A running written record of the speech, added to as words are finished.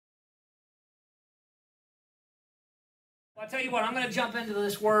I'll tell you what, I'm going to jump into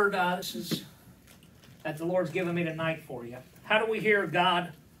this word. This is that the Lord's given me tonight for you. How do we hear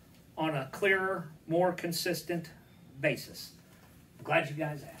God on a clearer, more consistent basis? I'm glad you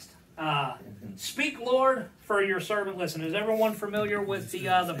guys asked. Speak, Lord, for your servant listen. Is everyone familiar with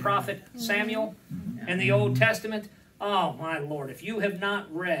the prophet Samuel in the Old Testament? Oh, my Lord. If you have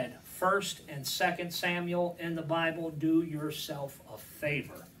not read 1st and 2nd Samuel in the Bible, do yourself a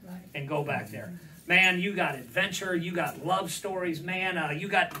favor and go back there. Man, you got adventure. You got love stories, man. You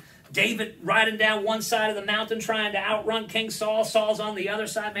got David riding down one side of the mountain trying to outrun King Saul. Saul's on the other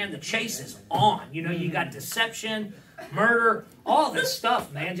side, man. The chase is on. You know, you got deception, murder, all this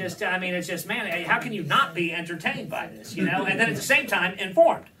stuff, man. Just, I mean, it's just, man, how can you not be entertained by this, you know? And then at the same time,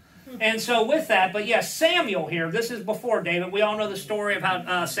 informed. And so with that, but yes, Samuel here, this is before David. We all know the story of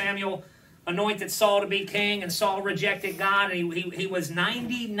how Samuel anointed Saul to be king, and Saul rejected God, and he was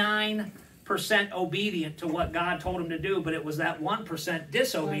 99% obedient to what God told him to do, but it was that 1%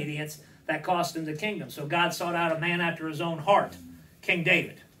 disobedience that cost him the kingdom. So God sought out a man after his own heart, King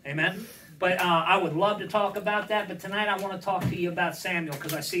David. Amen? But I would love to talk about that, but tonight I want to talk to you about Samuel,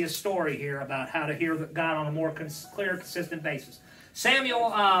 because I see a story here about how to hear God on a more clear, consistent basis.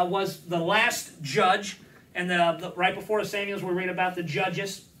 Samuel was the last judge, and right before Samuel's we read about the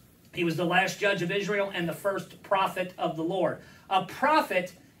judges. He was the last judge of Israel and the first prophet of the Lord. A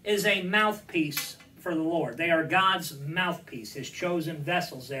prophet is a mouthpiece for the Lord. They are God's mouthpiece, his chosen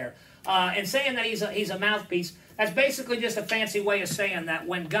vessels there. And saying that he's a mouthpiece, that's basically just a fancy way of saying that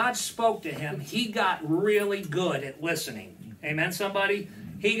when God spoke to him, he got really good at listening. Amen, somebody?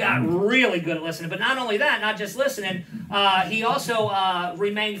 He got really good at listening. But not only that, not just listening, he also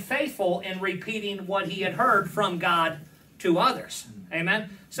remained faithful in repeating what he had heard from God to others. Amen?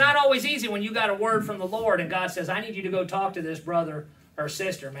 It's not always easy when you got a word from the Lord and God says, I need you to go talk to this brother or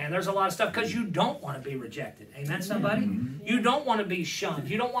sister, man. There's a lot of stuff because you don't want to be rejected. Amen, somebody? You don't want to be shunned.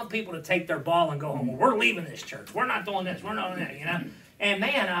 You don't want people to take their ball and go home. Well, we're leaving this church. We're not doing this. We're not doing that, you know? And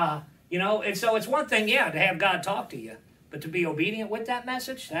man, you know, and so it's one thing, yeah, to have God talk to you. But to be obedient with that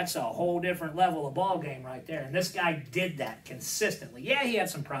message, that's a whole different level of ball game right there. And this guy did that consistently. Yeah, he had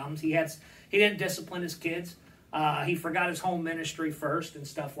some problems. He didn't discipline his kids. He forgot his home ministry first and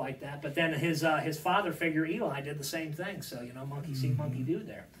stuff like that. But then his father figure Eli did the same thing. So you know, monkey see, monkey do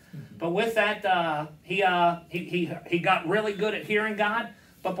there. But with that, he got really good at hearing God.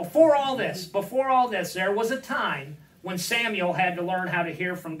 But before all this, there was a time when Samuel had to learn how to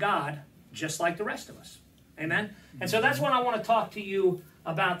hear from God, just like the rest of us. Amen? And so that's what I want to talk to you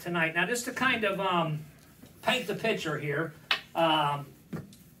about tonight. Now, just to kind of paint the picture here,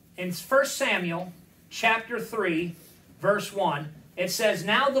 in 1 Samuel chapter 3, verse 1, it says,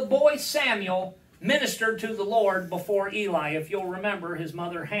 Now the boy Samuel ministered to the Lord before Eli. If you'll remember, his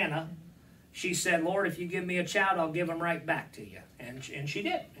mother Hannah, she said, Lord, if you give me a child, I'll give him right back to you. And she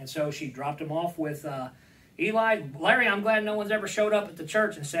did. And so she dropped him off with Eli. Larry, I'm glad no one's ever showed up at the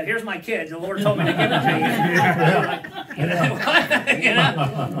church and said, here's my kid. The Lord told me to give it to you. You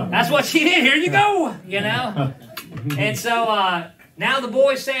know, that's what she did. Here you go. You know. And so now the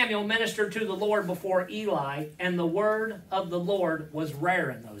boy Samuel ministered to the Lord before Eli, and the word of the Lord was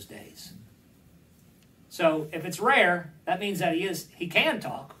rare in those days. So if it's rare, that means that he can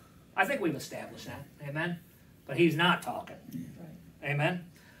talk. I think we've established that. Amen. But he's not talking. Amen.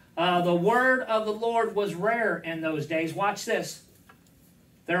 The word of the Lord was rare in those days. Watch this.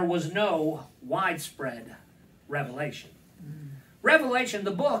 There was no widespread revelation. Revelation,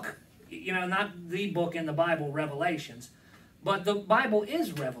 the book, you know, not the book in the Bible, Revelations, but the Bible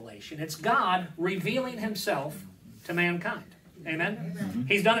is revelation. It's God revealing himself to mankind. Amen? Amen.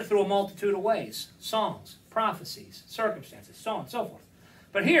 He's done it through a multitude of ways. Songs, prophecies, circumstances, so on and so forth.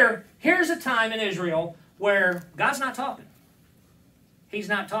 But here's a time in Israel where God's not talking. He's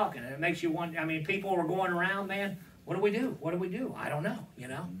not talking, and it makes you wonder. I mean, people were going around, man, what do we do? What do we do? I don't know, you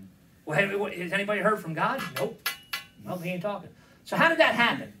know. Well, has anybody heard from God? Nope. Well, he ain't talking. So how did that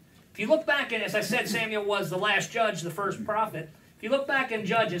happen? If you look back, and as I said, Samuel was the last judge, the first prophet. If you look back in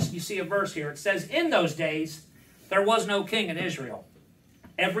Judges, you see a verse here. It says, in those days, there was no king in Israel.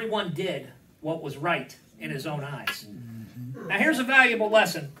 Everyone did what was right in his own eyes. Now, here's a valuable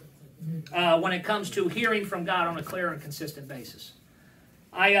lesson when it comes to hearing from God on a clear and consistent basis.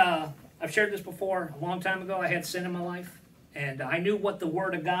 I've shared this before. A long time ago, I had sin in my life, and I knew what the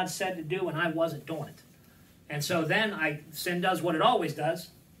Word of God said to do, and I wasn't doing it. And so then sin does what it always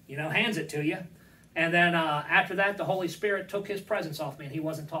does, you know, hands it to you. And then after that, the Holy Spirit took his presence off me, and he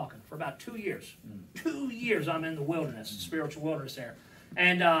wasn't talking for about 2 years. 2 years I'm in the wilderness, spiritual wilderness there.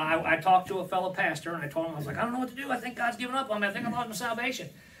 And I talked to a fellow pastor, and I told him, I was like, I don't know what to do. I think God's given up on me. I think I'm lost my salvation.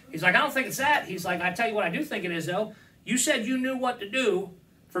 He's like, I don't think it's that. He's like, I tell you what I do think it is, though. You said you knew what to do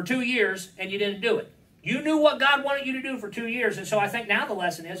for 2 years, and you didn't do it. You knew what God wanted you to do for 2 years, and so I think now the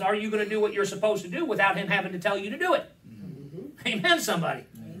lesson is, are you going to do what you're supposed to do without Him having to tell you to do it? Mm-hmm. Amen, somebody.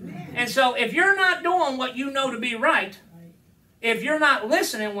 Amen. And so if you're not doing what you know to be right, if you're not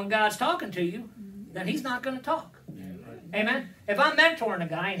listening when God's talking to you, then He's not going to talk. Amen? If I'm mentoring a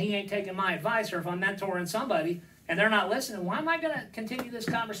guy and he ain't taking my advice, or if I'm mentoring somebody and they're not listening, why am I going to continue this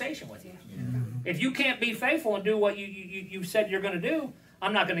conversation with you? If you can't be faithful and do what you said you're going to do,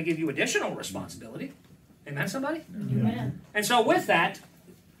 I'm not going to give you additional responsibility. Amen, somebody? Amen. And so with that,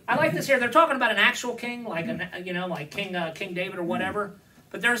 I like this here. They're talking about an actual king, like like King David or whatever.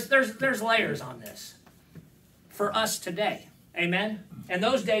 But there's layers on this for us today. Amen. In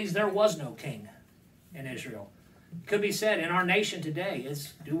those days, there was no king in Israel. It could be said in our nation today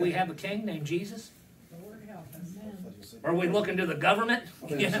do we have a king named Jesus? Or are we looking to the government? I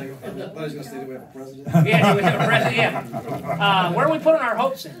was going to say, do we have a president? Yeah, do we have a president? Yeah. Where are we putting our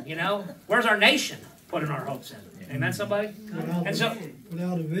hopes in? Where's our nation putting our hopes in? Amen, somebody?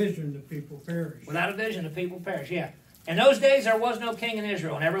 Without a vision, the people perish. Without a vision, the people perish, yeah. In those days, there was no king in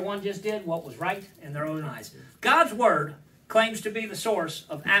Israel, and everyone just did what was right in their own eyes. God's word claims to be the source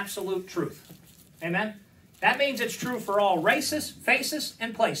of absolute truth. Amen? That means it's true for all races, faces,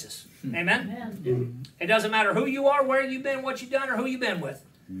 and places. Amen? Amen? It doesn't matter who you are, where you've been, what you've done, or who you've been with.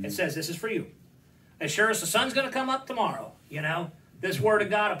 It says this is for you. As sure as the sun's going to come up tomorrow, this word of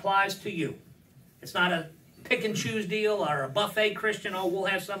God applies to you. It's not a pick and choose deal or a buffet Christian. Oh, we'll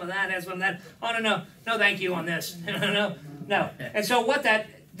have some of that, have some of that. Oh, no. No, thank you on this. No. And so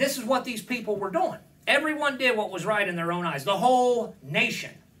this is what these people were doing. Everyone did what was right in their own eyes. The whole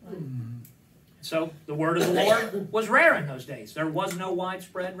nation. So the word of the Lord was rare in those days. There was no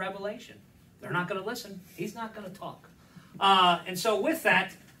widespread revelation. They're not going to listen. He's not going to talk. And so with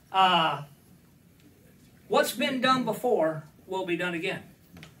that, what's been done before will be done again.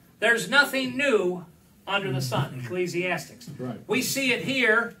 There's nothing new under the sun, Ecclesiastics. Right. We see it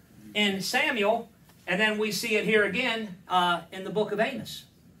here in Samuel, and then we see it here again in the book of Amos,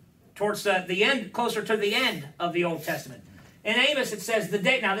 towards the end, closer to the end of the Old Testament. In Amos, it says,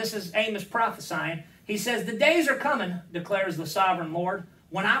 now this is Amos prophesying. He says, the days are coming, declares the sovereign Lord,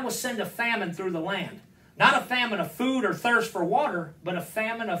 when I will send a famine through the land. Not a famine of food or thirst for water, but a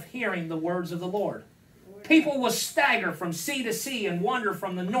famine of hearing the words of the Lord. People will stagger from sea to sea and wander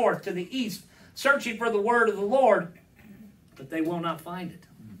from the north to the east, searching for the word of the Lord, but they will not find it.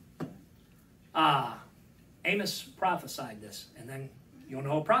 Amos prophesied this, and then you'll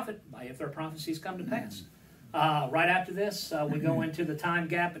know a prophet by if their prophecies come to pass. Right after this, we go into the time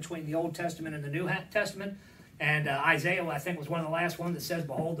gap between the Old Testament and the New Testament. And Isaiah, I think, was one of the last ones that says,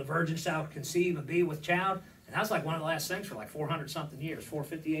 behold, the virgin shall conceive and be with child. And that was like one of the last things for like 400-something years,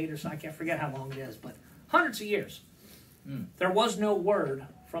 458 or so. I can't forget how long it is, but hundreds of years. There was no word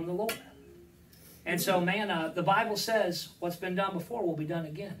from the Lord. And so, man, the Bible says what's been done before will be done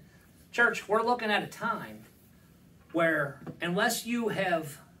again. Church, we're looking at a time where unless you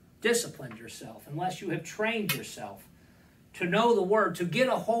have disciplined yourself, unless you have trained yourself to know the word, to get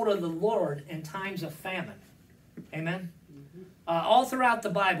a hold of the Lord in times of famine. Amen? All throughout the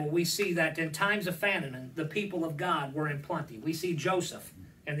Bible, we see that in times of famine, the people of God were in plenty. We see Joseph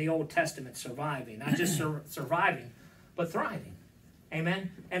in the Old Testament surviving, not just surviving, but thriving.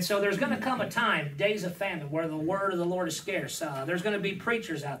 Amen? And so there's going to come a time, days of famine, where the word of the Lord is scarce. There's going to be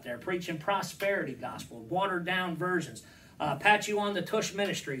preachers out there preaching prosperity gospel, watered-down versions. Pat you on the tush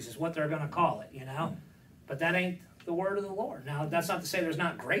ministries is what they're going to call it, But that ain't the word of the Lord. Now, that's not to say there's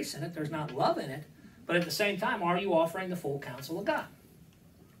not grace in it, there's not love in it, but at the same time, are you offering the full counsel of God?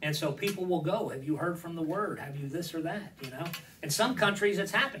 And so people will go, have you heard from the word? Have you this or that, In some countries,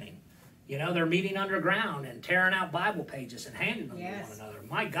 it's happening. They're meeting underground and tearing out Bible pages and handing them to one another.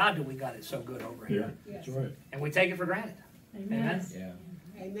 My God, do we got it so good over here. Yeah, that's right. And we take it for granted. Amen? Yeah.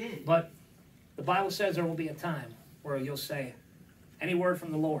 Amen. But the Bible says there will be a time where you'll say, any word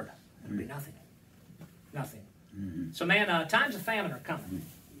from the Lord, it'll be nothing. Nothing. So, man, times of famine are coming.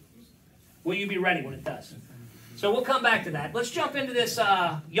 Will you be ready when it does? So we'll come back to that. Let's jump into this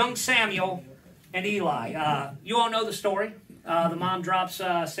young Samuel and Eli. You all know the story. The mom drops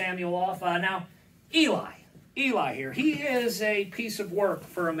Samuel off. Now, Eli here, he is a piece of work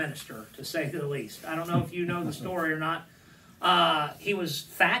for a minister, to say the least. I don't know if you know the story or not. He was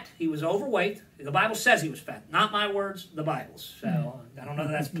fat. He was overweight. The Bible says he was fat. Not my words, the Bible's. So I don't know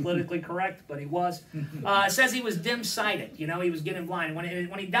if that's politically correct, but he was. It says he was dim-sighted. He was getting blind.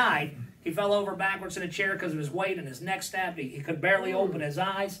 When he died, he fell over backwards in a chair because of his weight and his neck stabbed. He could barely open his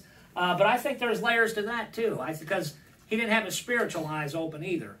eyes. But I think there's layers to that, too. Because he didn't have his spiritual eyes open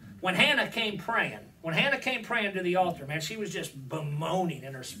either. when Hannah came praying to the altar, man, she was just bemoaning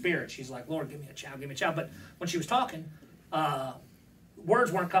in her spirit. She's like, Lord, give me a child, give me a child. But when she was talking,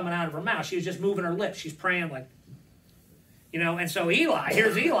 words weren't coming out of her mouth. She was just moving her lips. She's praying like, you know. And so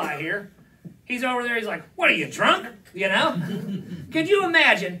here's Eli here. He's over there. He's like, what are you, drunk? You know? Could you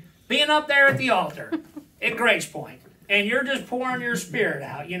imagine being up there at the altar at Grace Point, and you're just pouring your spirit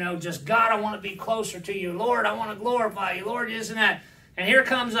out, you know, just, God, I want to be closer to you. Lord, I want to glorify you. Lord, this and that. And here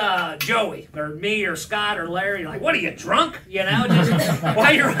comes Joey, or me, or Scott, or Larry. You're like, what are you, drunk? You know, just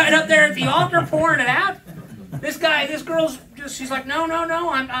while you're right up there at the altar pouring it out. This girl's just, she's like, no,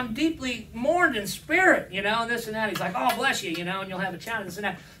 I'm deeply mourned in spirit, you know, and this and that. He's like, oh, bless you, you know, and you'll have a child, and this and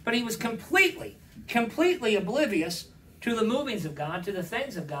that. But he was completely oblivious to the movings of God, to the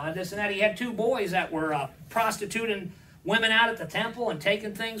things of God, this and that. He had 2 boys that were prostituting women out at the temple and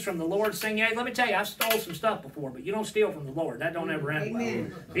taking things from the Lord, saying, hey, let me tell you, I've stole some stuff before, but you don't steal from the Lord. That don't ever end well.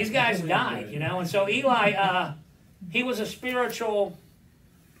 These guys died, you know, and so Eli, he was a spiritual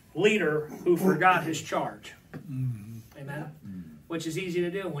leader who forgot his charge. Amen? Which is easy to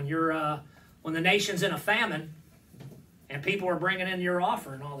do when you're when the nation's in a famine and people are bringing in your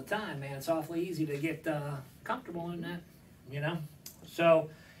offering all the time, man. It's awfully easy to get comfortable in that, you know. So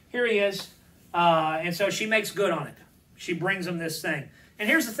here he is, and so she makes good on it. She brings him this thing. And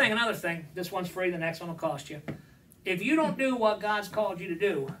here's the thing, another thing. This one's free, the next one will cost you. If you don't do what God's called you to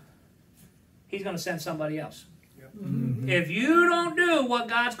do, he's going to send somebody else. Yep. Mm-hmm. If you don't do what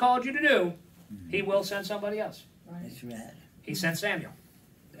God's called you to do, he will send somebody else. That's right. He sent Samuel.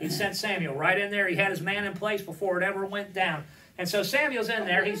 He sent Samuel right in there. He had his man in place before it ever went down. And so Samuel's in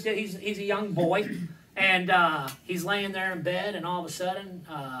there. He's a young boy. And he's laying there in bed, and all of a sudden,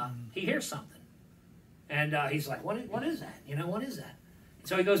 he hears something. And he's like, what is that? You know, what is that? And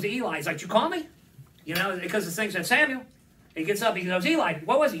so he goes to Eli. He's like, did you call me? You know, because the thing said Samuel. He gets up. He goes, Eli,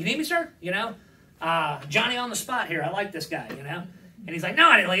 what was it? You need me, sir? You know, Johnny on the spot here. I like this guy, you know. And he's like, no,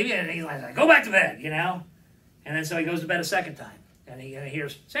 I didn't leave you. And he's like, go back to bed, you know. And then so he goes to bed a second time. And he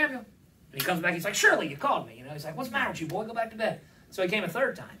hears Samuel. And he comes back. He's like, surely you called me. You know, he's like, what's the matter with you, boy? Go back to bed. So he came a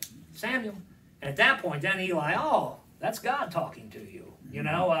third time. Samuel. And at that point, then Eli, oh, that's God talking to you. You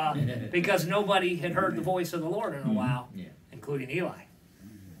know, because nobody had heard the voice of the Lord in a while, including Eli.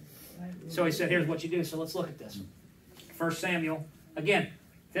 So he said, here's what you do. So let's look at this. 1 Samuel. Again,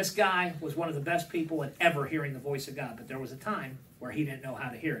 this guy was one of the best people at ever hearing the voice of God. But there was a time where he didn't know how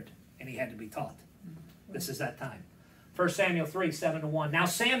to hear it, and he had to be taught. This is that time. 1 Samuel 3, 7-1. Now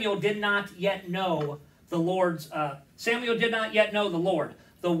Samuel did not yet know the Lord's... Samuel did not yet know the Lord.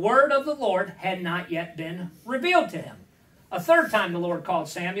 The word of the Lord had not yet been revealed to him. A third time the Lord called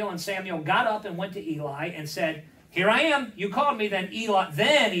Samuel, and Samuel got up and went to Eli and said, here I am, you called me. Then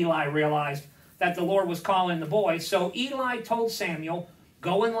Eli realized that the Lord was calling the boy. So Eli told Samuel,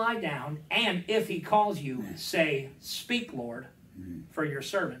 go and lie down, and if he calls you, say, speak, Lord, for your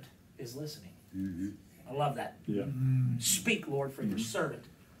servant is listening. I love that. Yeah. Speak, Lord, for your servant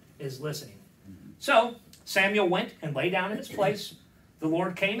is listening. So Samuel went and lay down in his place. The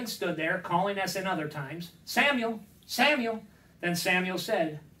Lord came and stood there, calling as in other times, Samuel, Samuel. Then Samuel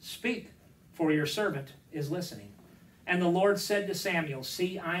said, speak, for your servant is listening. And the Lord said to Samuel,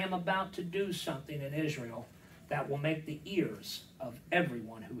 see, I am about to do something in Israel that will make the ears of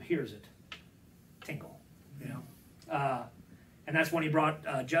everyone who hears it tingle. You know, and that's when he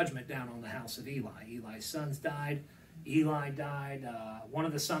brought judgment down on the house of Eli. Eli's sons died. Eli died. One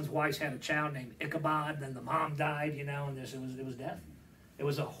of the sons' wives had a child named Ichabod. Then the mom died. You know, and it was death. It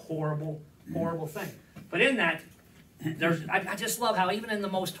was a horrible, horrible thing. But in that, I just love how even in the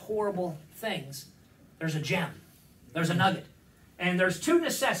most horrible things, there's a gem. There's a nugget. And there's 2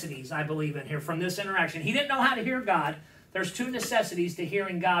 necessities, I believe, in here from this interaction. He didn't know how to hear God. There's 2 necessities to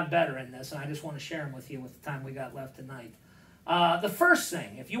hearing God better in this, and I just want to share them with you with the time we got left tonight. The first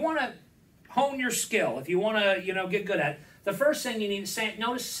thing, if you want to hone your skill, if you want to, get good at it, the first thing you need to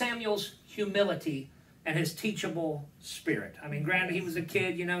notice Samuel's humility and his teachable spirit. I mean, granted, he was a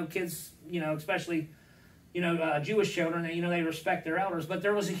kid, kids, especially, Jewish children, they respect their elders, but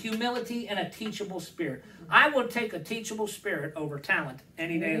there was a humility and a teachable spirit. I would take a teachable spirit over talent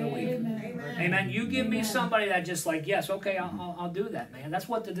any day of the week. Amen. Amen. You give me somebody that just like, yes, okay, I'll do that, man. That's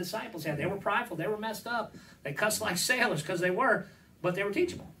what the disciples had. They were prideful. They were messed up. They cussed like sailors because they were, but they were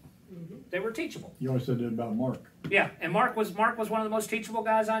teachable. They were teachable. You always said that about Mark. Yeah, and Mark was one of the most teachable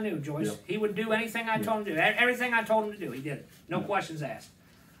guys I knew, Joyce. Yep. He would do anything I told him to do. Everything I told him to do, he did it. No questions asked.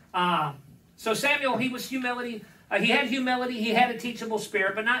 So Samuel, he was humility. He had humility. He had a teachable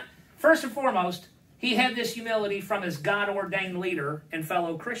spirit, but not first and foremost. He had this humility from his God-ordained leader and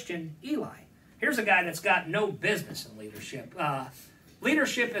fellow Christian, Eli. Here's a guy that's got no business in leadership.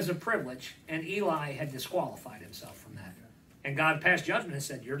 Leadership is a privilege, and Eli had disqualified himself from that. And God passed judgment and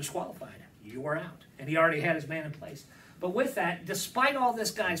said, you're disqualified. You are out. And he already had his man in place. But with that, despite all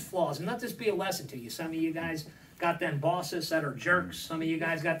this guy's flaws, and let this be a lesson to you. Some of you guys got them bosses that are jerks. Some of you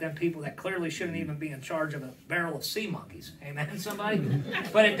guys got them people that clearly shouldn't even be in charge of a barrel of sea monkeys. Amen, somebody?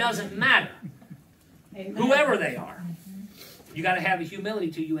 But it doesn't matter. Amen. Whoever they are. You got to have a humility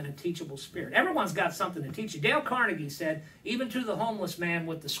to you and a teachable spirit. Everyone's got something to teach you. Dale Carnegie said, even to the homeless man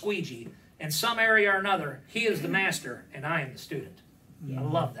with the squeegee, in some area or another, he is the master and I am the student. Yeah. I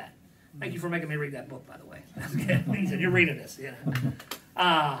love that. Thank you for making me read that book, by the way. He said, you're reading this. You know.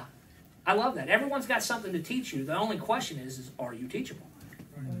 I love that. Everyone's got something to teach you. The only question is are you teachable?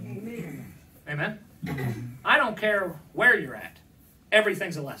 Amen. Amen? I don't care where you're at.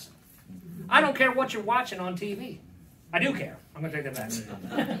 Everything's a lesson. I don't care what you're watching on TV. I do care. I'm going to take that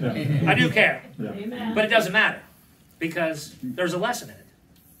back. I do care. Yeah. But it doesn't matter because there's a lesson in it.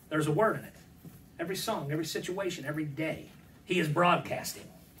 There's a word in it. Every song, every situation, every day, he is broadcasting.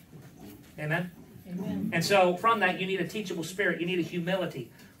 Amen? Amen. And so from that, you need a teachable spirit. You need a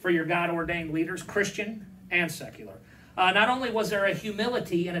humility for your God-ordained leaders, Christian and secular. Not only was there a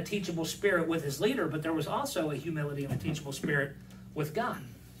humility and a teachable spirit with his leader, but there was also a humility and a teachable spirit with God.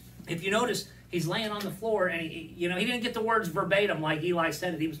 If you notice, he's laying on the floor, and he didn't get the words verbatim like Eli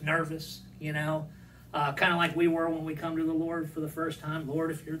said it. He was nervous, kind of like we were when we come to the Lord for the first time.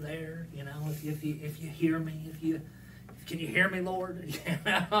 Lord, if you're there, if you hear me, can you hear me, Lord?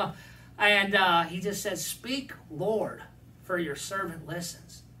 And he just says, "Speak, Lord, for your servant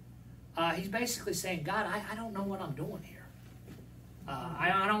listens." He's basically saying, God, I don't know what I'm doing here.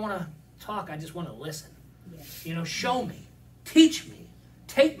 I don't want to talk. I just want to listen. Yes. Show me, teach me.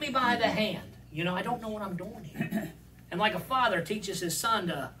 Take me by the hand. I don't know what I'm doing here. And like a father teaches his son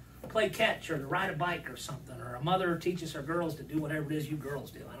to play catch or to ride a bike or something, or a mother teaches her girls to do whatever it is you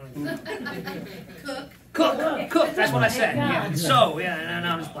girls do. I don't even know. Cook. That's what I said. Yeah. So, no,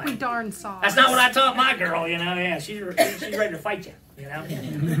 I'm just playing. Darn soft. That's not what I taught my girl, Yeah, she's ready to fight you,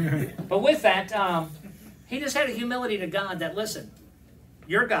 But with that, he just had a humility to God that, listen,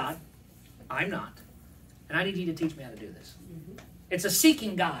 you're God, I'm not, and I need you to teach me how to do this. It's a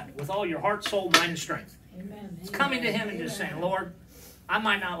seeking God with all your heart, soul, mind, and strength. Amen. It's coming to him and just saying, Lord, I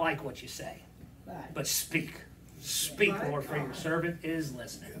might not like what you say, but speak. Speak, Lord, for your servant is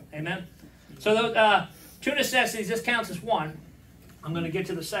listening. Amen? So those two necessities, this counts as one. I'm going to get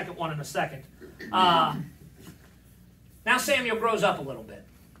to the second one in a second. Now Samuel grows up a little bit.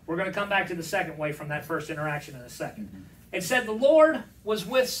 We're going to come back to the second way from that first interaction in a second. It said the Lord was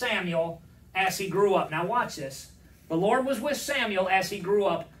with Samuel as he grew up. Now watch this. The Lord was with Samuel as he grew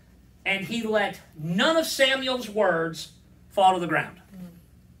up, and he let none of Samuel's words fall to the ground.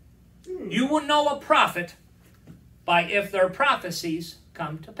 You will know a prophet by if their prophecies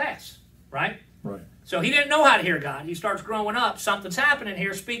come to pass. Right? Right. So he didn't know how to hear God. He starts growing up. Something's happening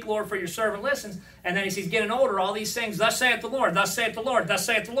here. Speak, Lord, for your servant listens. And then as he's getting older, all these things, thus saith the Lord, thus saith the Lord, thus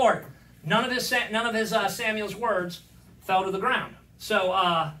saith the Lord. None of his Samuel's words fell to the ground. So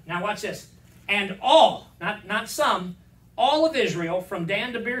now watch this. And all, not some, all of Israel from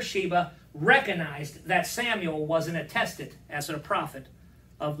Dan to Beersheba recognized that Samuel was attested as a prophet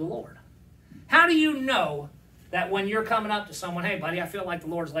of the Lord. How do you know that when you're coming up to someone, hey, buddy, I feel like the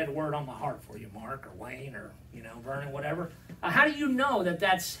Lord's laid a word on my heart for you, Mark or Wayne or, Vernon, whatever. How do you know that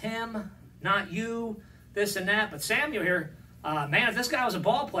that's him, not you, this and that? But Samuel here, man, if this guy was a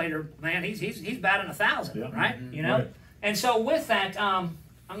ball player, man, he's batting 1,000, yeah. Right? Right. And so with that, I'm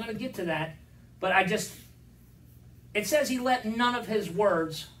going to get to that. But it says he let none of his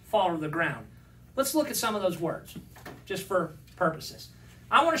words fall to the ground. Let's look at some of those words, just for purposes.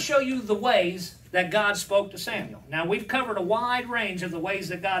 I want to show you the ways that God spoke to Samuel. Now, we've covered a wide range of the ways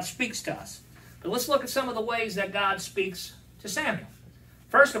that God speaks to us. But let's look at some of the ways that God speaks to Samuel.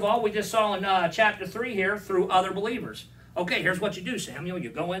 First of all, we just saw in chapter 3 here, through other believers. Okay, here's what you do, Samuel.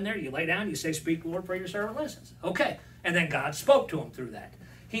 You go in there, you lay down, you say, speak, Lord, for your servant listens. Okay, and then God spoke to him through that.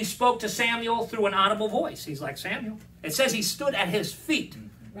 He spoke to Samuel through an audible voice. He's like, Samuel. It says he stood at his feet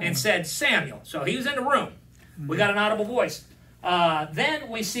and said, Samuel. So he was in the room. We got an audible voice. Then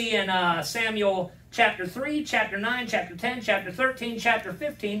we see in Samuel chapter 3, chapter 9, chapter 10, chapter 13, chapter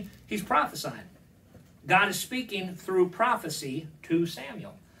 15, he's prophesying. God is speaking through prophecy to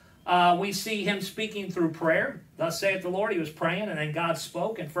Samuel. We see him speaking through prayer. Thus saith the Lord. He was praying, and then God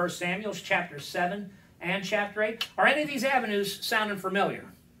spoke in 1 Samuel chapter 7 and chapter 8. Are any of these avenues sounding familiar?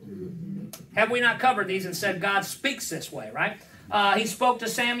 Have we not covered these and said God speaks this way, right? He spoke to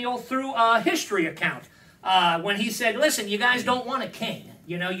Samuel through a history account. When he said, listen, you guys don't want a king.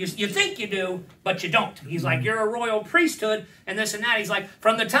 You know, you think you do, but you don't. He's like, you're a royal priesthood and this and that. He's like,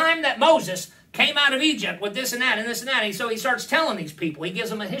 from the time that Moses came out of Egypt with this and that and this and that. And so he starts telling these people. He gives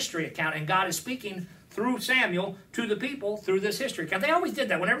them a history account, and God is speaking through Samuel to the people through this history account. They always did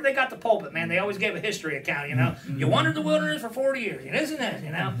that. Whenever they got the pulpit, man, they always gave a history account, you know. You wandered the wilderness for 40 years, and isn't it,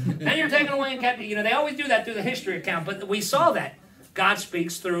 you know. Then you're taken away in captivity. You know, they always do that through the history account. But we saw that. God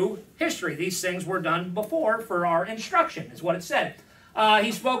speaks through history. These things were done before for our instruction, is what it said.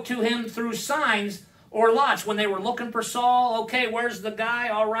 He spoke to him through signs or lots. When they were looking for Saul, okay, where's the guy?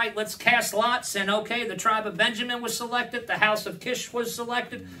 All right, let's cast lots. And okay, the tribe of Benjamin was selected. The house of Kish was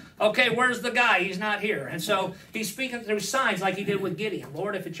selected. Okay, where's the guy? He's not here. And so he's speaking through signs like he did with Gideon.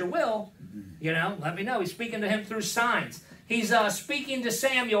 Lord, if it's your will, you know, let me know. He's speaking to him through signs. He's speaking to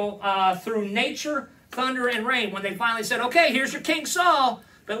Samuel through nature, thunder, and rain. When they finally said, okay, here's your King Saul.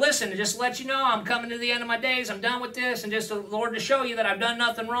 But listen, just to let you know, I'm coming to the end of my days. I'm done with this. And just the Lord to show you that I've done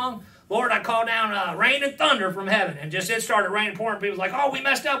nothing wrong. Lord, I call down rain and thunder from heaven. And just it started raining, pouring. People's like, oh, we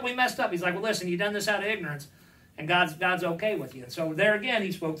messed up, we messed up. He's like, well, listen, you've done this out of ignorance. And God's okay with you. And so there again,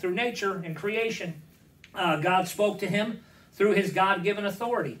 he spoke through nature and creation. God spoke to him through his God-given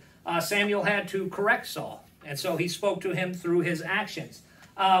authority. Samuel had to correct Saul. And so he spoke to him through his actions.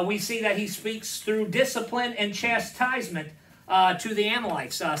 We see that he speaks through discipline and chastisement to the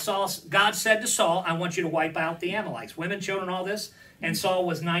Amalekites. God said to Saul, I want you to wipe out the Amalekites. Women, children, all this. And Saul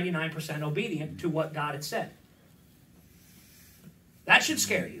was 99% obedient to what God had said. That should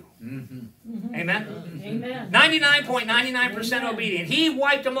scare you. Mm-hmm. Amen? Amen. 99.99% obedient. He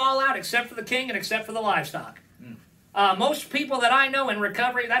wiped them all out except for the king and except for the livestock. Most people that I know in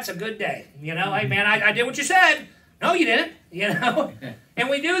recovery, that's a good day. You know, hey man, I did what you said. No, you didn't. You know? And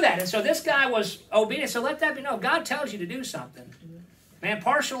we do that. And so this guy was obedient. So let that be known. God tells you to do something. Man,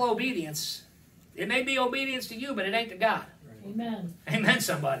 partial obedience, it may be obedience to you, but it ain't to God. Amen. Amen,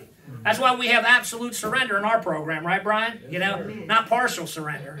 somebody. That's why we have absolute surrender in our program, right, Brian? You know, not partial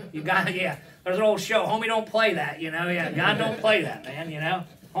surrender. You got, yeah. There's an old show, Homie Don't Play That, you know. Yeah, God don't play that, man, you know.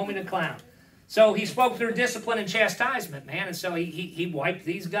 Homie the Clown. So he spoke through discipline and chastisement, man, and so he wiped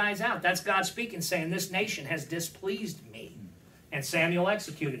these guys out. That's God speaking, saying, this nation has displeased me. And Samuel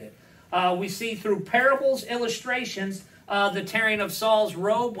executed it. We see through parables, illustrations, the tearing of Saul's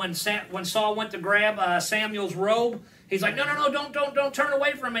robe. When Saul went to grab Samuel's robe, he's like, no, don't turn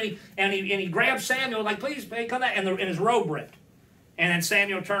away from me. And he grabbed Samuel, like, please, come back. And his robe ripped. And then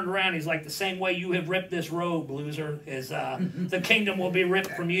Samuel turned around. He's like, the same way you have ripped this robe, loser, is the kingdom will be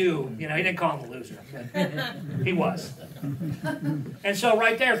ripped from you. You know, he didn't call him a loser, but he was. And so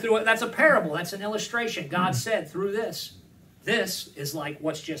right there, that's a parable. That's an illustration. God said through this is like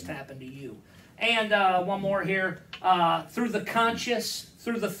what's just happened to you. And one more here. Through the conscious,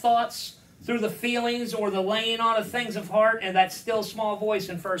 through the thoughts, through the feelings, or the laying on of things of heart, and that still small voice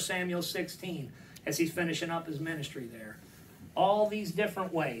in 1 Samuel 16 as he's finishing up his ministry there. All these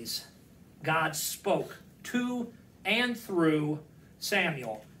different ways God spoke to and through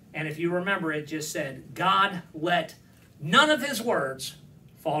Samuel. And if you remember, it just said, God let none of his words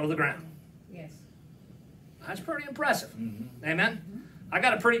fall to the ground. Yes. That's pretty impressive. Mm-hmm. Amen? Mm-hmm. I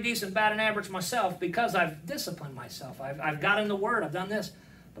got a pretty decent batting average myself because I've disciplined myself. I've got in the Word. I've done this.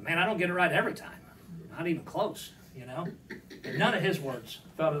 But man, I don't get it right every time. Not even close, you know? And none of his words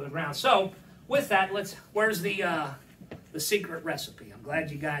fell to the ground. So, with that, where's the secret recipe? I'm glad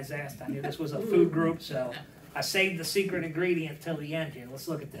you guys asked. I knew this was a food group, so I saved the secret ingredient till the end here. Let's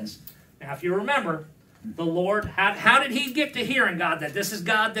look at this. Now, if you remember, the Lord, how did he get to hearing God that this is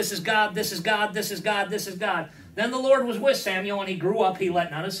God, this is God, this is God, this is God, this is God? Then the Lord was with Samuel, and he grew up. He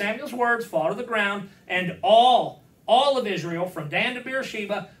let none of Samuel's words fall to the ground, and all of Israel, from Dan to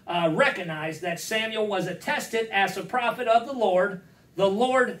Beersheba, recognized that Samuel was attested as a prophet of the Lord. The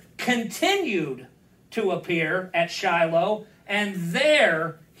Lord continued to appear at Shiloh, and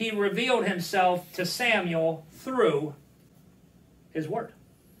there he revealed himself to Samuel through his word.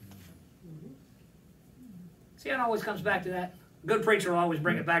 See, it always comes back to that. A good preacher will always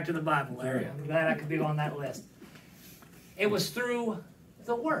bring it back to the Bible, Larry. I'm glad I could be on that list. It was through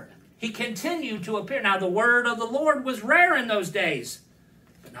the word. He continued to appear. Now, the word of the Lord was rare in those days,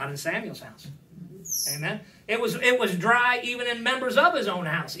 but not in Samuel's house. Amen. It was dry even in members of his own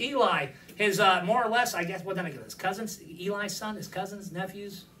house. Eli, his more or less, I guess, what did I get? His cousins, Eli's son, his cousins,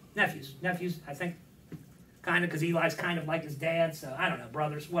 nephews, I think, kind of, because Eli's kind of like his dad, so I don't know,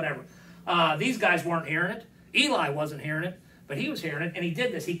 brothers, whatever. These guys weren't hearing it. Eli wasn't hearing it, but he was hearing it, and he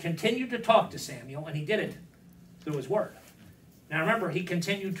did this. He continued to talk to Samuel, and he did it through his word. Now remember, he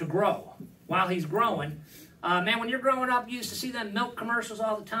continued to grow. While he's growing, man, when you're growing up, you used to see them milk commercials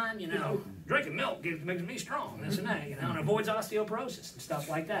all the time, you know. drinking milk makes me strong, this and that, you know, and avoids osteoporosis and stuff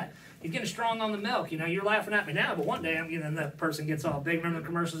like that. He's getting strong on the milk, you know. You're laughing at me now, but one day, that person gets all big. Remember the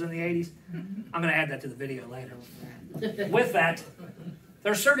commercials in the 80s? I'm going to add that to the video later. With that,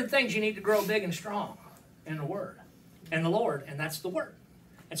 there are certain things you need to grow big and strong in the Word, and the Lord, and that's the Word.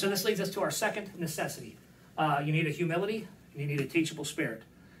 And so this leads us to our second necessity. You need a humility, and you need a teachable spirit.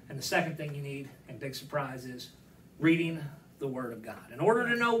 And the second thing you need, and big surprise, is reading the Word of God. In order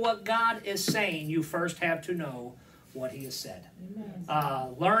to know what God is saying, you first have to know what He has said.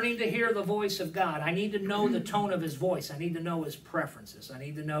 Learning to hear the voice of God. I need to know the tone of His voice. I need to know His preferences. I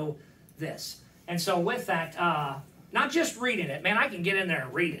need to know this. And so with that, not just reading it. Man, I can get in there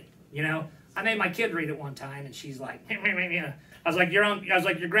and read it. You know, I made my kid read it one time, and she's like, I was like,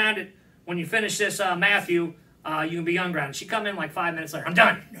 you're grounded. When you finish this Matthew, you can be ungrounded. She come in like 5 minutes later, I'm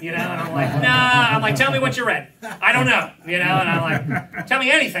done. You know, and I'm like, nah. I'm like, tell me what you read. I don't know. You know, and I'm like, tell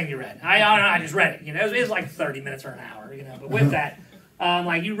me anything you read. I don't know. I just read it. You know, it was like 30 minutes or an hour. You know, but with that,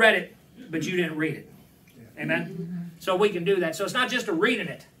 like you read it, but you didn't read it. Amen. So we can do that. So it's not just a reading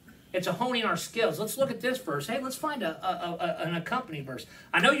it. It's a honing our skills. Let's look at this verse. Hey, let's find an accompanying verse.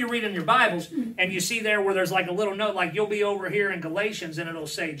 I know you read in your Bibles, and you see there where there's like a little note, like you'll be over here in Galatians, and it'll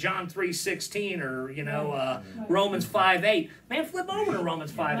say John 3:16 or, you know, Romans 5:8. Man, flip over to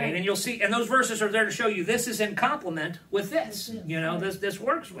Romans 5:8, and you'll see, and those verses are there to show you this is in complement with this. You know, this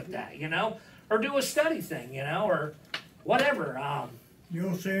works with that, you know. Or do a study thing, you know, or whatever.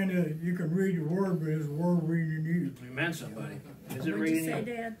 You're saying that you can read the Word, but is the Word reading you? Amen, somebody. Is it reading you?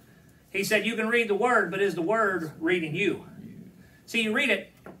 Dad? He said, you can read the Word, but is the Word reading you? See, you read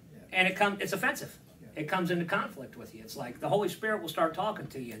it, and it's offensive. It comes into conflict with you. It's like the Holy Spirit will start talking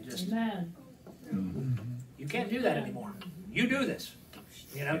to you and just, Amen. You can't do that anymore. You do this,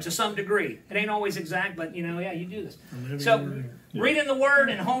 you know, to some degree. It ain't always exact, but, you know, yeah, you do this. So, reading the Word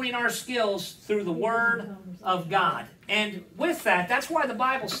and honing our skills through the Word of God. And with that, that's why the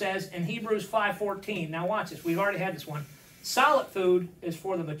Bible says in Hebrews 5:14, now watch this, we've already had this one, solid food is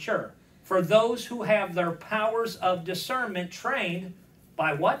for the mature, for those who have their powers of discernment trained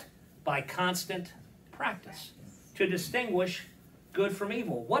by what? By constant practice to distinguish good from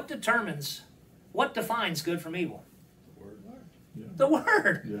evil. What defines good from evil? The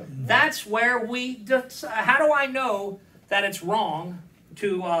Word. Yeah. That's where how do I know that it's wrong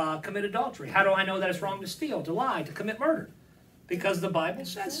to commit adultery? How do I know that it's wrong to steal, to lie, to commit murder? Because the Bible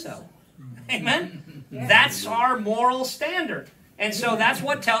says so. Amen? Yeah. That's our moral standard. And so that's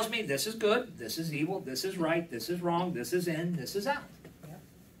what tells me this is good, this is evil, this is right, this is wrong, this is in, this is out. Yeah.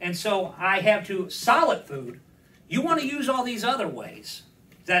 And so I have solid food. You want to use all these other ways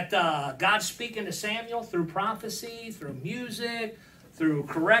that God's speaking to Samuel through prophecy, through music, through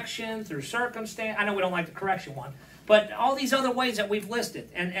correction, through circumstance. I know we don't like the correction one. But all these other ways that we've listed.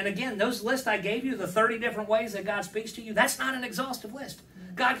 And again, those lists I gave you, the 30 different ways that God speaks to you, that's not an exhaustive list.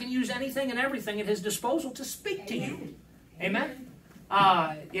 God can use anything and everything at His disposal to speak to you. Amen?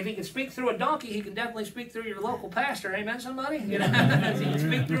 If He can speak through a donkey, He can definitely speak through your local pastor. Amen, somebody? You know, He can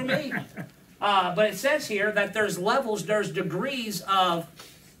speak through me. But it says here that there's levels, there's degrees of,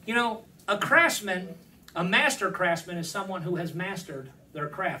 you know, a craftsman, a master craftsman is someone who has mastered their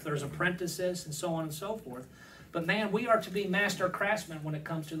craft. There's apprentices and so on and so forth. But man, we are to be master craftsmen when it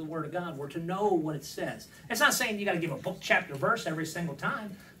comes to the Word of God. We're to know what it says. It's not saying you got to give a book, chapter, verse every single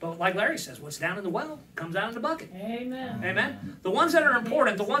time. But like Larry says, what's down in the well comes out in the bucket. Amen. Amen. The ones that are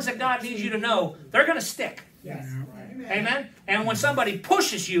important, the ones that God needs you to know, they're going to stick. Yes. Amen. And when somebody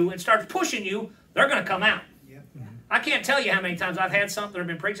pushes you and starts pushing you, they're going to come out. I can't tell you how many times I've had something or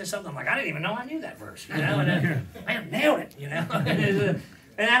been preaching something. I'm like, I didn't even know I knew that verse. You know, and man, nailed it. You know,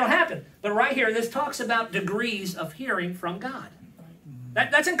 and that'll happen. But right here, this talks about degrees of hearing from God.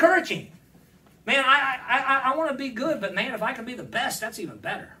 That's encouraging. Man, I want to be good, but man, if I can be the best, that's even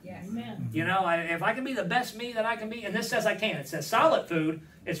better. Yes. Amen. You know, if I can be the best me that I can be, and this says I can. It says solid food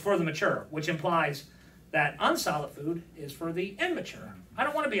is for the mature, which implies that unsolid food is for the immature. I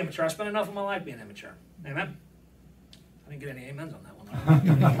don't want to be immature. I spent enough of my life being immature. Amen. I didn't get any amens on that one.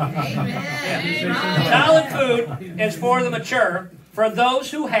 Amen. Solid food is for the mature, for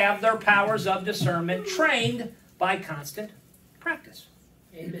those who have their powers of discernment trained by constant practice.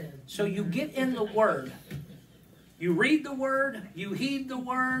 Amen. So you get in the Word. You read the Word, you heed the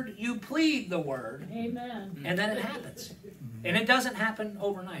Word, you plead the Word. Amen. And then it happens. And it doesn't happen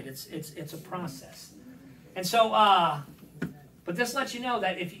overnight. It's a process. And so, but this lets you know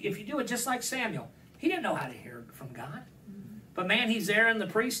that if you do it just like Samuel, he didn't know how to hear from God. But man, he's there in the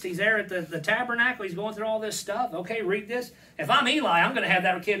priest. He's there at the tabernacle. He's going through all this stuff. Okay, read this. If I'm Eli, I'm going to have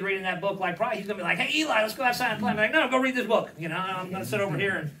that kid reading that book like probably. He's going to be like, hey, Eli, let's go outside and play. I'm like, no, go read this book. You know, I'm going to sit over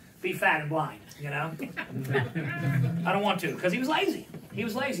here and be fat and blind, you know. I don't want to, because he was lazy. He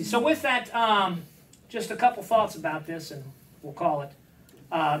was lazy. So with that, just a couple thoughts about this, and we'll call it.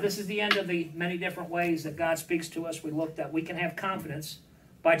 This is the end of the many different ways that God speaks to us. We looked at, we can have confidence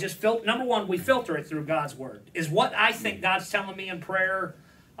by just, number one, we filter it through God's Word. Is what I think God's telling me in prayer,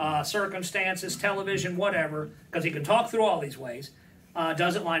 circumstances, television, whatever, because he can talk through all these ways,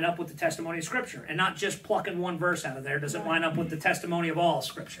 does it line up with the testimony of Scripture? And not just plucking one verse out of there. Does it line up with the testimony of all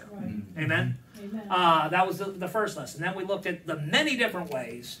Scripture? Right. Amen? Amen. That was the first lesson. Then we looked at the many different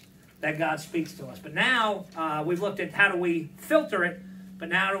ways that God speaks to us. But now we've looked at how do we filter it, but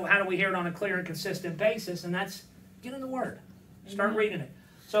now how do we hear it on a clear and consistent basis? And that's get in the Word. Start reading it.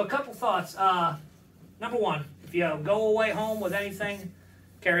 So a couple thoughts. Number one, if you go away home with anything,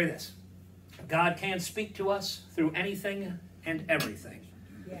 carry this. God can speak to us through anything and everything.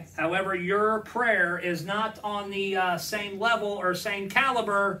 Yes. However, your prayer is not on the same level or same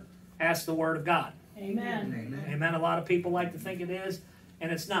caliber as the Word of God. Amen. Amen. A lot of people like to think it is,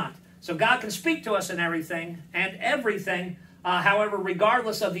 and it's not. So God can speak to us in everything and everything. However,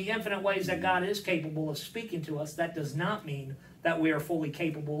 regardless of the infinite ways that God is capable of speaking to us, that does not mean that we are fully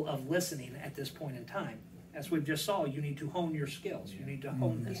capable of listening at this point in time. As we've just saw, you need to hone your skills. You need to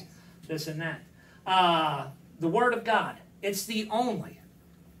hone this and that. The Word of God, it's the only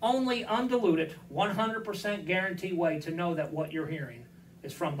undiluted, 100% guarantee way to know that what you're hearing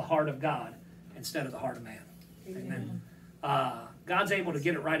is from the heart of God instead of the heart of man. Amen. God's able to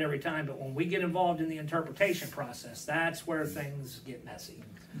get it right every time, but when we get involved in the interpretation process, that's where things get messy.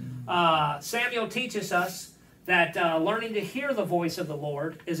 Samuel teaches us that learning to hear the voice of the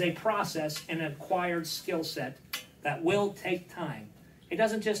Lord is a process and an acquired skill set that will take time. It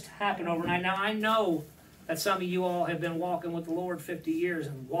doesn't just happen overnight. Now, I know that some of you all have been walking with the Lord 50 years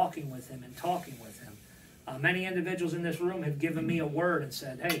and walking with Him and talking with Him. Many individuals in this room have given me a word and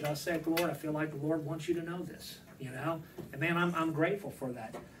said, hey, thus saith the Lord, I feel like the Lord wants you to know this. You know? And man, I'm grateful for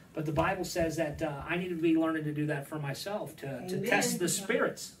that. But the Bible says that I need to be learning to do that for myself, to test the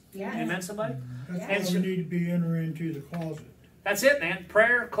spirits. Yes. Amen, somebody? That's why we need to be entering into the closet. That's it, man.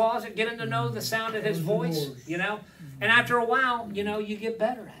 Prayer, closet, getting to know the sound of His voice, you know? And after a while, you know, you get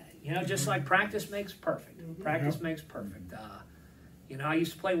better at it. You know, just like practice makes perfect. Practice makes perfect. You know, I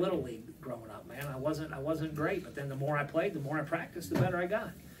used to play Little League growing up, man. I wasn't great, but then the more I played, the more I practiced, the better I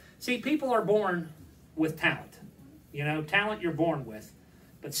got. See, people are born with talent. You know, talent you're born with.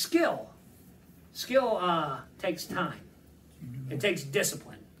 But skill takes time. It takes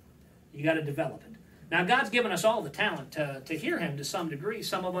discipline. You got to develop it. Now, God's given us all the talent to hear Him to some degree.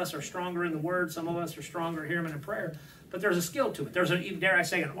 Some of us are stronger in the Word. Some of us are stronger hearing Him in prayer. But there's a skill to it. There's, dare I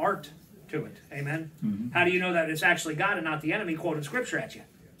say, an art to it. Amen? How do you know that it's actually God and not the enemy quoting Scripture at you?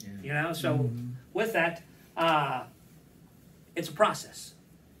 You know, so with that, it's a process.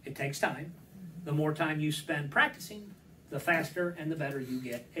 It takes time. The more time you spend practicing, the faster and the better you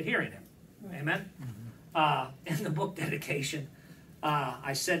get at hearing Him. Amen? In the book dedication,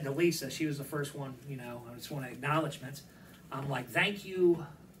 I said to Lisa, she was the first one, you know, I just want acknowledgments. I'm like, thank you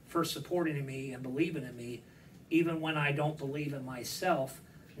for supporting me and believing in me, even when I don't believe in myself.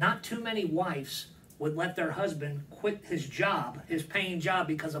 Not too many wives would let their husband quit his job, his paying job,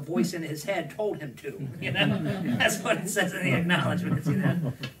 because a voice in his head told him to. You know, that's what it says in the acknowledgments. You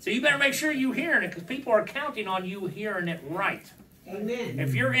know, so you better make sure you're hearing it, because people are counting on you hearing it right. Amen.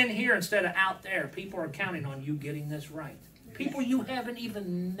 If you're in here instead of out there, people are counting on you getting this right. People you haven't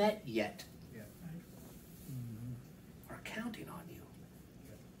even met yet are counting on you.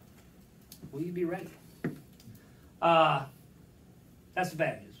 Will you be ready? That's the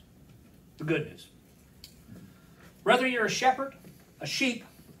bad news. The good news. Whether you're a shepherd, a sheep,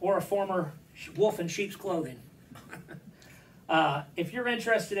 or a former wolf in sheep's clothing, if you're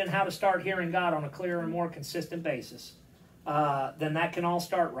interested in how to start hearing God on a clearer and more consistent basis, then that can all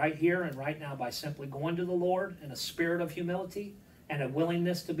start right here and right now by simply going to the Lord in a spirit of humility and a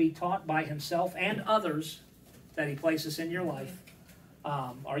willingness to be taught by Himself and others that He places in your life.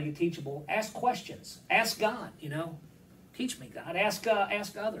 Are you teachable? Ask questions. Ask God, you know. Teach me, God. Ask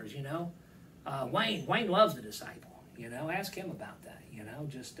others, you know. Wayne loves the disciple, you know. Ask him about that, you know.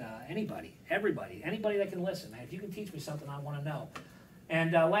 Just anybody that can listen, man. If you can teach me something, I want to know.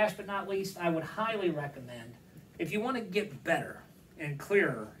 And last but not least, I would highly recommend, if you want to get better and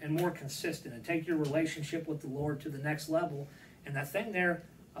clearer and more consistent and take your relationship with the Lord to the next level, and that thing there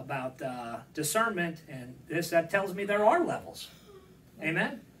about discernment and that tells me there are levels.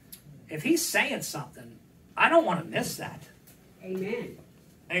 Amen? If He's saying something, I don't want to miss that. Amen.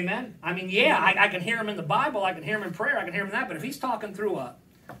 Amen? I mean, yeah, I can hear Him in the Bible, I can hear Him in prayer, I can hear Him in that, but if He's talking through a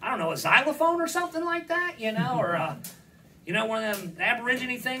xylophone or something like that, you know, or You know, one of them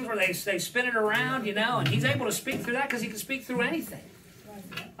Aborigine things where they spin it around, you know, and he's able to speak through that because he can speak through anything.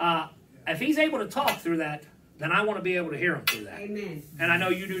 If he's able to talk through that, then I want to be able to hear him through that. Amen. And I know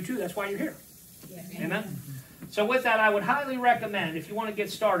you do too. That's why you're here. Yes. Amen? So with that, I would highly recommend, if you want to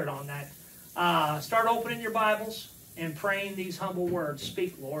get started on that, start opening your Bibles and praying these humble words.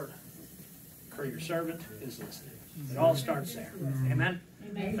 Speak, Lord, for your servant is listening. It all starts there. Amen?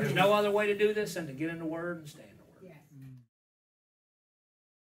 Amen. There's no other way to do this than to get in the Word and stay.